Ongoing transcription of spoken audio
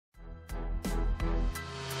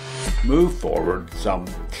Move forward some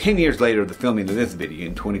 10 years later of the filming of this video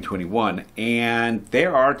in 2021, and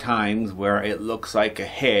there are times where it looks like a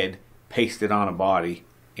head pasted on a body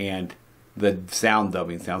and the sound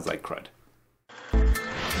dubbing sounds like crud.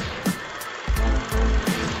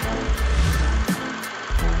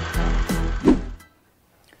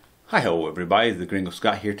 Hi-ho everybody, it's the Gringo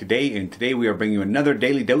Scott here today, and today we are bringing you another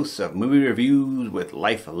daily dose of movie reviews with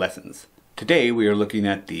life lessons. Today we are looking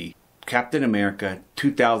at the Captain America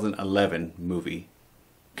 2011 movie,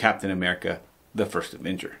 Captain America the First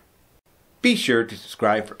Avenger. Be sure to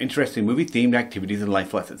subscribe for interesting movie-themed activities and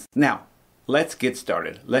life lessons. Now, let's get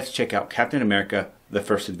started. Let's check out Captain America the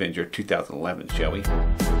First Avenger 2011, shall we?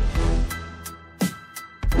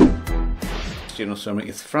 This general summary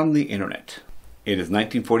is from the internet. It is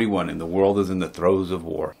 1941 and the world is in the throes of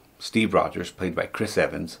war. Steve Rogers, played by Chris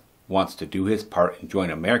Evans, wants to do his part and join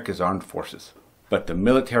America's armed forces. But the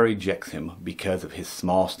military rejects him because of his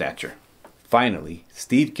small stature. Finally,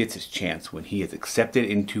 Steve gets his chance when he is accepted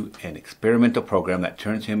into an experimental program that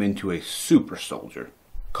turns him into a super soldier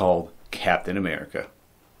called Captain America,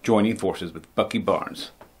 joining forces with Bucky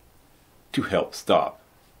Barnes to help stop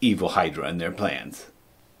evil Hydra and their plans.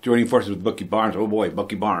 Joining forces with Bucky Barnes, oh boy,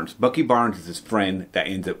 Bucky Barnes. Bucky Barnes is his friend that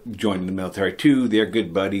ends up joining the military too. They're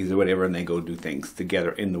good buddies or whatever, and they go do things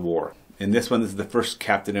together in the war. In this one, this is the first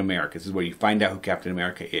Captain America. This is where you find out who Captain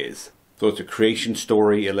America is. So it's a creation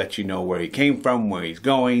story. It lets you know where he came from, where he's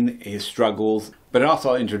going, his struggles. But it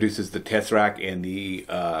also introduces the Tesseract and the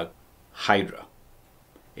Hydra.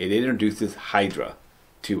 It introduces Hydra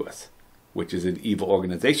to us, which is an evil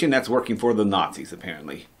organization that's working for the Nazis,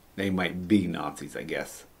 apparently. They might be Nazis, I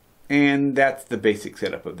guess. And that's the basic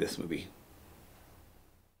setup of this movie.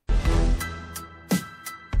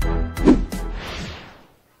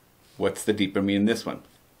 What's the deeper meaning in this one?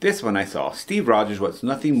 This one I saw. Steve Rogers was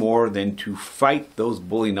nothing more than to fight those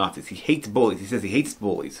bully Nazis. He hates bullies. He says he hates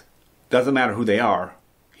bullies. Doesn't matter who they are.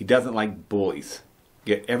 He doesn't like bullies.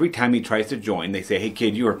 Yet every time he tries to join, they say, hey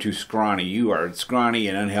kid, you are too scrawny. You are scrawny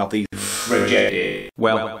and unhealthy. Rejected.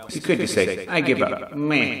 Well, you could just say, I give up.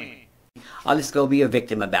 Meh. I'll just go be a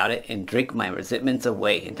victim about it and drink my resentments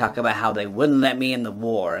away and talk about how they wouldn't let me in the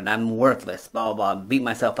war and I'm worthless, blah blah blah, beat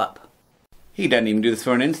myself up. He doesn't even do this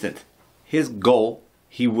for an instant. His goal,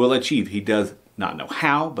 he will achieve. He does not know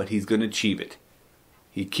how, but he's going to achieve it.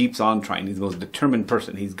 He keeps on trying. He's the most determined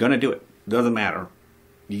person. He's going to do it. Doesn't matter.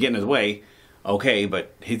 You get in his way, okay,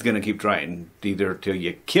 but he's going to keep trying. Either till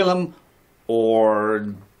you kill him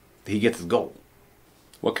or he gets his goal.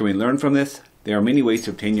 What can we learn from this? There are many ways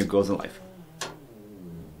to obtain your goals in life.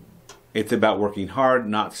 It's about working hard,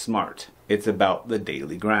 not smart. It's about the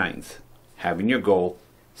daily grinds. Having your goal,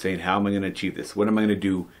 saying, how am I going to achieve this? What am I going to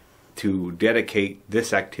do to dedicate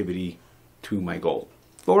this activity to my goal?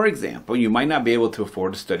 For example, you might not be able to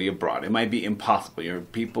afford to study abroad. It might be impossible. Your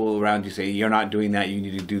people around you say, you're not doing that, you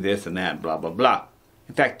need to do this and that, blah, blah, blah.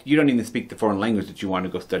 In fact, you don't even speak the foreign language that you want to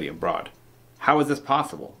go study abroad. How is this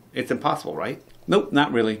possible? It's impossible, right? Nope,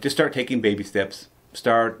 not really. Just start taking baby steps.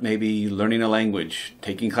 Start maybe learning a language,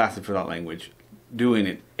 taking classes for that language, doing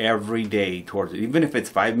it every day towards it. Even if it's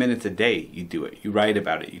 5 minutes a day, you do it. You write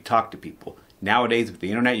about it. You talk to people. Nowadays, with the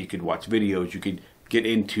internet, you could watch videos. You could get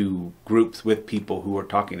into groups with people who are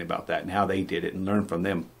talking about that and how they did it and learn from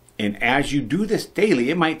them. And as you do this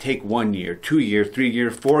daily, it might take 1 year, 2 years, 3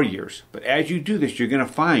 years, 4 years. But as you do this, you're going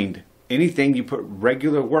to find anything you put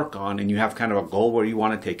regular work on and you have kind of a goal where you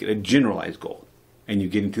want to take it, a generalized goal, and you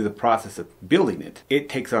get into the process of building it, it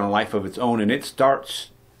takes on a life of its own and it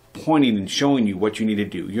starts pointing and showing you what you need to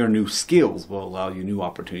do. Your new skills will allow you new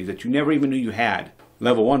opportunities that you never even knew you had.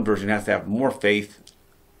 Level 1 version has to have more faith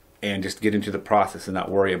and just get into the process and not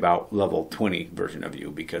worry about level 20 version of you,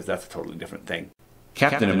 because that's a totally different thing.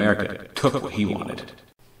 Captain America took what he wanted.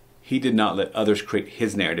 He did not let others create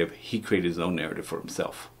his narrative. He created his own narrative for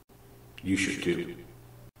himself. You should too.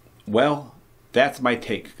 Well, that's my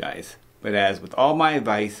take, guys. But as with all my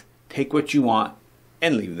advice, take what you want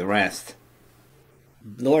and leave the rest.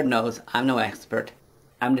 Lord knows I'm no expert.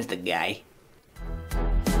 I'm just a guy.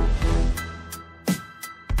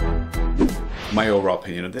 My overall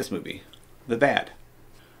opinion of this movie, the bad.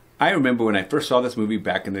 I remember when I first saw this movie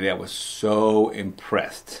back in the day, I was so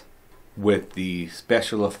impressed with the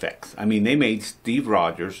special effects. I mean, they made Steve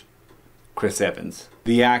Rogers, Chris Evans,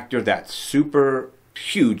 the actor, that super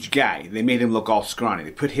huge guy. They made him look all scrawny.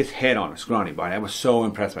 They put his head on a scrawny body. I was so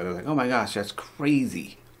impressed by that. I was like, oh my gosh, that's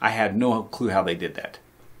crazy. I had no clue how they did that.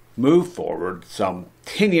 Move forward some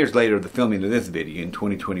 10 years later of the filming of this video in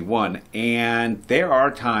 2021, and there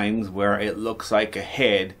are times where it looks like a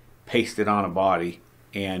head pasted on a body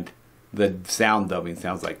and the sound dubbing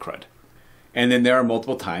sounds like crud. And then there are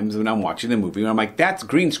multiple times when I'm watching the movie where I'm like, that's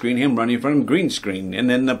green screen, him running from green screen. And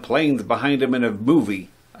then the plane's behind him in a movie.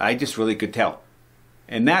 I just really could tell.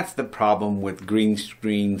 And that's the problem with green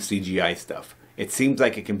screen CGI stuff. It seems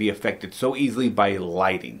like it can be affected so easily by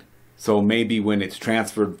lighting. So maybe when it's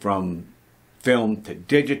transferred from film to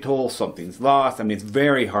digital, something's lost. I mean, it's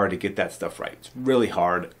very hard to get that stuff right. It's really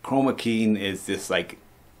hard. Chroma keying is just like,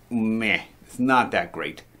 meh. It's not that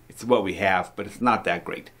great. It's what we have, but it's not that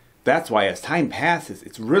great. That's why as time passes,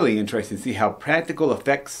 it's really interesting to see how practical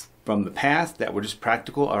effects from the past that were just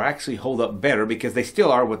practical are actually hold up better, because they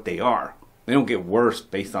still are what they are. They don't get worse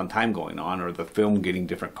based on time going on or the film getting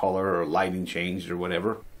different color or lighting changed or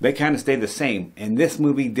whatever. They kind of stay the same. And this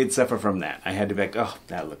movie did suffer from that. I had to be like, oh,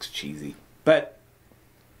 that looks cheesy. But,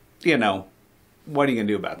 you know, what are you going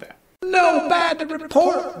to do about that? No bad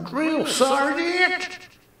report, Drill Sergeant.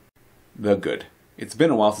 The good. It's been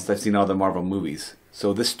a while since I've seen all the Marvel movies.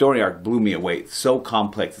 So this story arc blew me away. It's so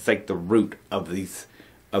complex. It's like the root of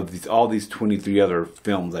all these 23 other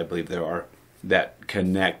films, I believe there are, that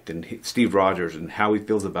connect, and Steve Rogers and how he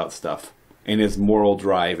feels about stuff, and his moral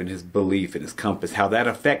drive and his belief and his compass, how that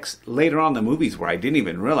affects later on the movies, where I didn't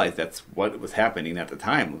even realize that's what was happening at the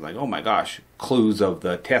time. I was like, oh my gosh, clues of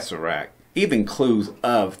the Tesseract, even clues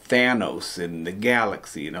of Thanos and the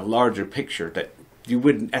galaxy and a larger picture that you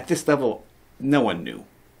wouldn't, at this level, no one knew.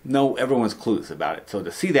 No, everyone's clueless about it. So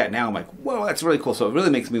to see that now, I'm like, whoa, that's really cool. So it really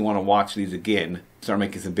makes me want to watch these again, start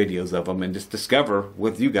making some videos of them, and just discover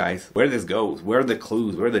with you guys where this goes, where are the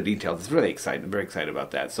clues, where are the details. It's really exciting. I'm very excited about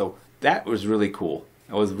that. So that was really cool.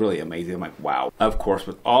 It was really amazing. I'm like, wow. Of course,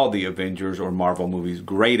 with all the Avengers or Marvel movies,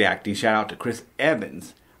 great acting. Shout out to Chris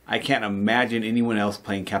Evans. I can't imagine anyone else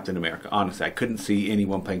playing Captain America. Honestly, I couldn't see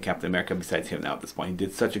anyone playing Captain America besides him now at this point. He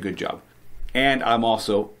did such a good job. And I'm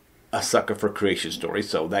also a sucker for creation stories,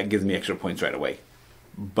 so that gives me extra points right away.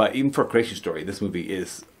 But even for creation story, this movie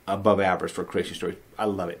is above average for creation story. I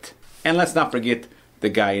love it. And let's not forget the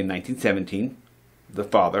guy in 1917, the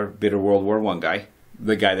father, bitter World War I guy,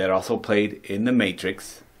 the guy that also played in The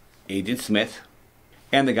Matrix, Agent Smith,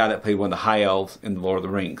 and the guy that played one of the High Elves in The Lord of the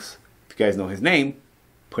Rings. If you guys know his name,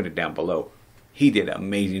 put it down below. He did an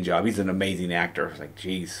amazing job. He's an amazing actor. It's like,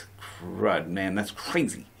 geez, crud, man, that's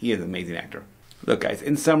crazy. He is an amazing actor. Look, guys,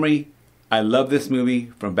 in summary, I love this movie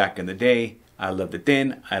from back in the day. I loved it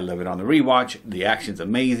then. I love it on the rewatch. The action's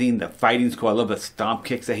amazing. The fighting's cool. I love the stomp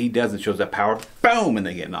kicks that he does and shows that power. Boom! And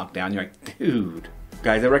they get knocked down. You're like, dude.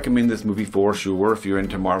 Guys, I recommend this movie for sure if you're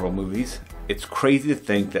into Marvel movies. It's crazy to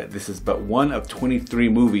think that this is but one of 23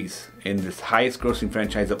 movies in this highest grossing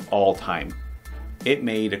franchise of all time. It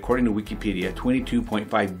made, according to Wikipedia,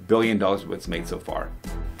 $22.5 billion what it's made so far.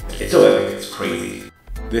 It's crazy.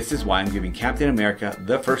 This is why I'm giving Captain America,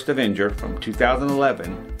 the First Avenger from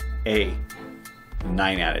 2011, a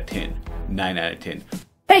 9 out of 10. 9 out of 10.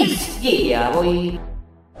 Hey, yeah, boy.